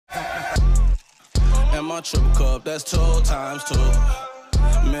And my triple cup, that's 2 times 2.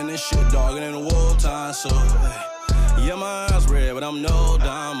 Man, this shit dogging in the wartime, so yeah, my eyes red, but I'm no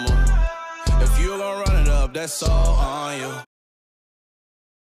diamond. If you gon' run it up, that's all on you.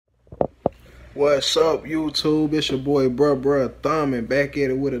 What's up, YouTube? It's your boy Brahbra ThumIn back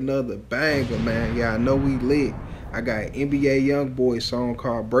at it with another banger, man. Y'all know we lit. I got an NBA YoungBoy song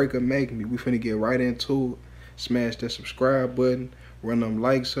called Break or Make Me. We finna get right into it. Smash that subscribe button, run them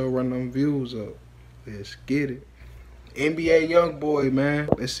likes up, run them views up. Let's get it. NBA YoungBoy, man.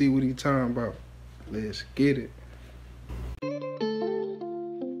 Let's see what he talking about. Let's get it.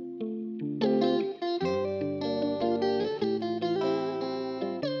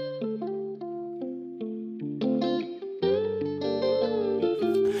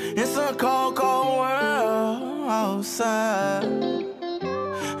 It's a cold, cold world outside.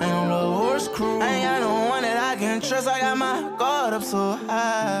 Ain't no horse crew. I ain't got no one that I can trust. I got my guard up so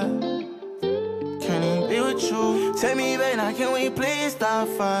high. Can't even be with you. Tell me, babe, now can we please stop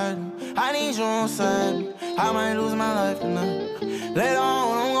fighting? I need you on side. I might lose my life tonight. Later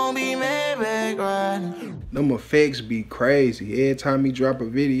on, I'm gonna be mad back riding. Them effects be crazy. Every time he drop a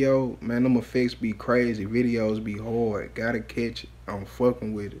video, man, them effects be crazy. Videos be hard. Gotta catch it. I'm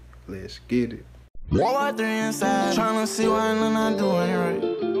fucking with it. Let's get it. 1, 3 inside, tryna see why none I do ain't right.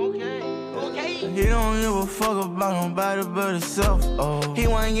 Okay. He don't give a fuck about nobody but himself. Oh, he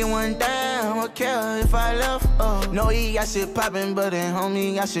wanna get one down. What care if I left? Oh, no, he got shit poppin', but then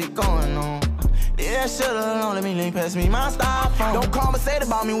homie got shit going on. Yeah, shit alone, let me lean past me my styrofoam. Don't conversate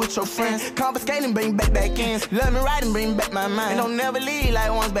about me with your friends. Confiscate and bring back ends. Let me ride and bring back my mind. And don't never leave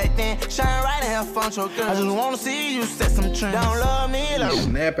like once back then. Shine right and have fun with your girl. I just wanna see you set some trends. Don't love me like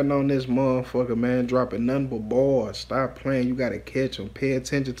snapping on this motherfucker, man. Dropping nothing but bars. Stop playing. You gotta catch him. Pay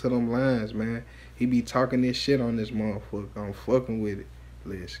attention to them lines, man. He be talking this shit on this motherfucker. I'm fucking with it.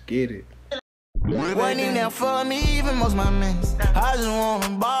 Let's get it. Wasn't even there for me, even most my mans. I just wanna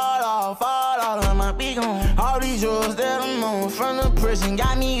ball off, fall all of my big on. All these drugs that I'm on from the prison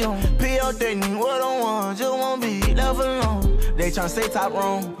got me on. P.O. Dayton, what I want, just won't be left alone. They tryna say top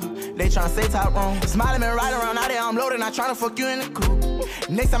wrong, they tryna say top wrong. Smiling and riding around out there, I'm loaded, not tryna fuck you in the coupe.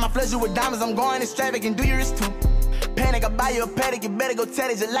 Next time I flush you with diamonds, I'm going this traffic and do your wrist too. Panic, I buy you a paddock, you better go tell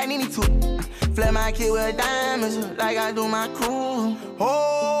it just like Nene too. Flip my kid with diamonds, like I do my crew.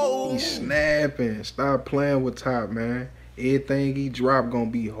 Oh, he snapping. Stop playing with top, man. Everything he drop gonna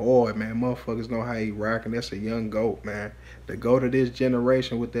be hard, man. Motherfuckers know how he rockin'. That's a young GOAT, man. The GOAT of this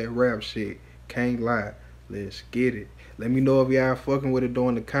generation with that rap shit. Can't lie. Let's get it. Let me know if y'all fucking with it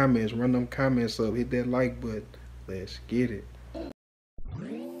during the comments. Run them comments up. Hit that like button. Let's get it.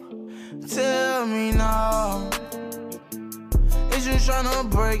 Tell me now, is you tryna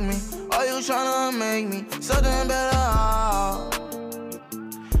break me? Or you tryna make me something better?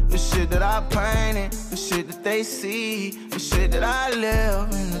 The shit that I painted, the shit that they see, the shit that I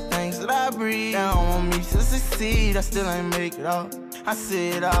live, and the things that I breathe. They don't want me to succeed, I still ain't make it out. I see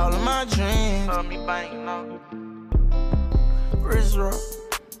it all in my dreams. Love me banging out. Wrist rock.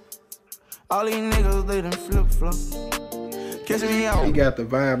 All these niggas, they done flip-flop. Catch me out. He got the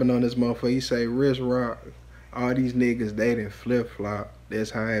vibing on this motherfucker. He say wrist rock. All these niggas, they done flip-flop.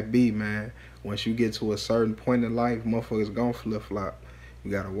 That's how it be, man. Once you get to a certain point in life, motherfuckers gon' flip-flop.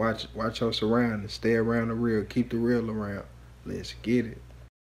 You gotta watch your surroundings. Stay around the real. Keep the real around. Let's get it.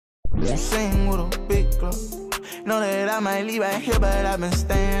 Sing with a big glow. Know that I might leave out here, but I've been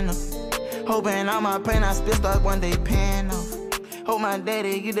staying up. Hoping all my pain I spit start one day paying off. Hope my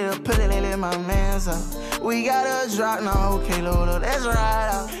daddy get there, put it and let my mans up. We gotta drop now, okay, load up, let's ride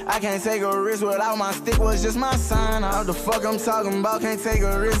out. I can't take a risk without my stick, was just my sign out. The fuck I'm talking about, can't take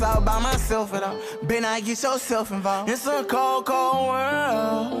a risk out by myself at all. Better not get yourself involved. It's a cold, cold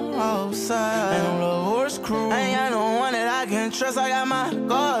world outside. Ain't no horse crew. I ain't got no one that I can trust. I got my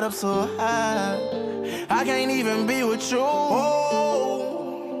guard up so high. I can't even be with you. Oh,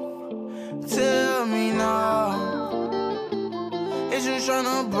 tell me now, is you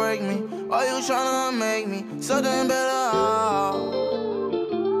tryna break me? Or you tryna make me something better?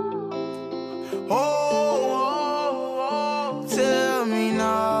 Oh, tell me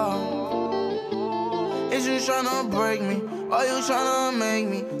now, is you tryna break me? Or you tryna make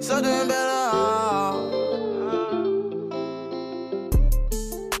me something better?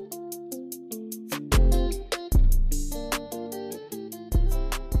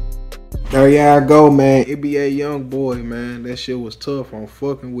 There y'all go, man. NBA YoungBoy, man. That shit was tough. I'm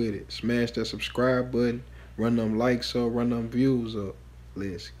fucking with it. Smash that subscribe button. Run them likes up. Run them views up.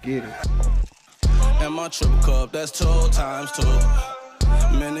 Let's get it. And my triple cup, that's 2 times 2.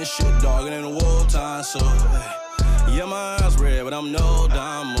 Man, this shit dogging in the wartime, so yeah, my eyes red, but I'm no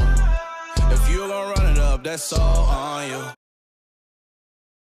diamond. If you gon' run it up, that's all on you.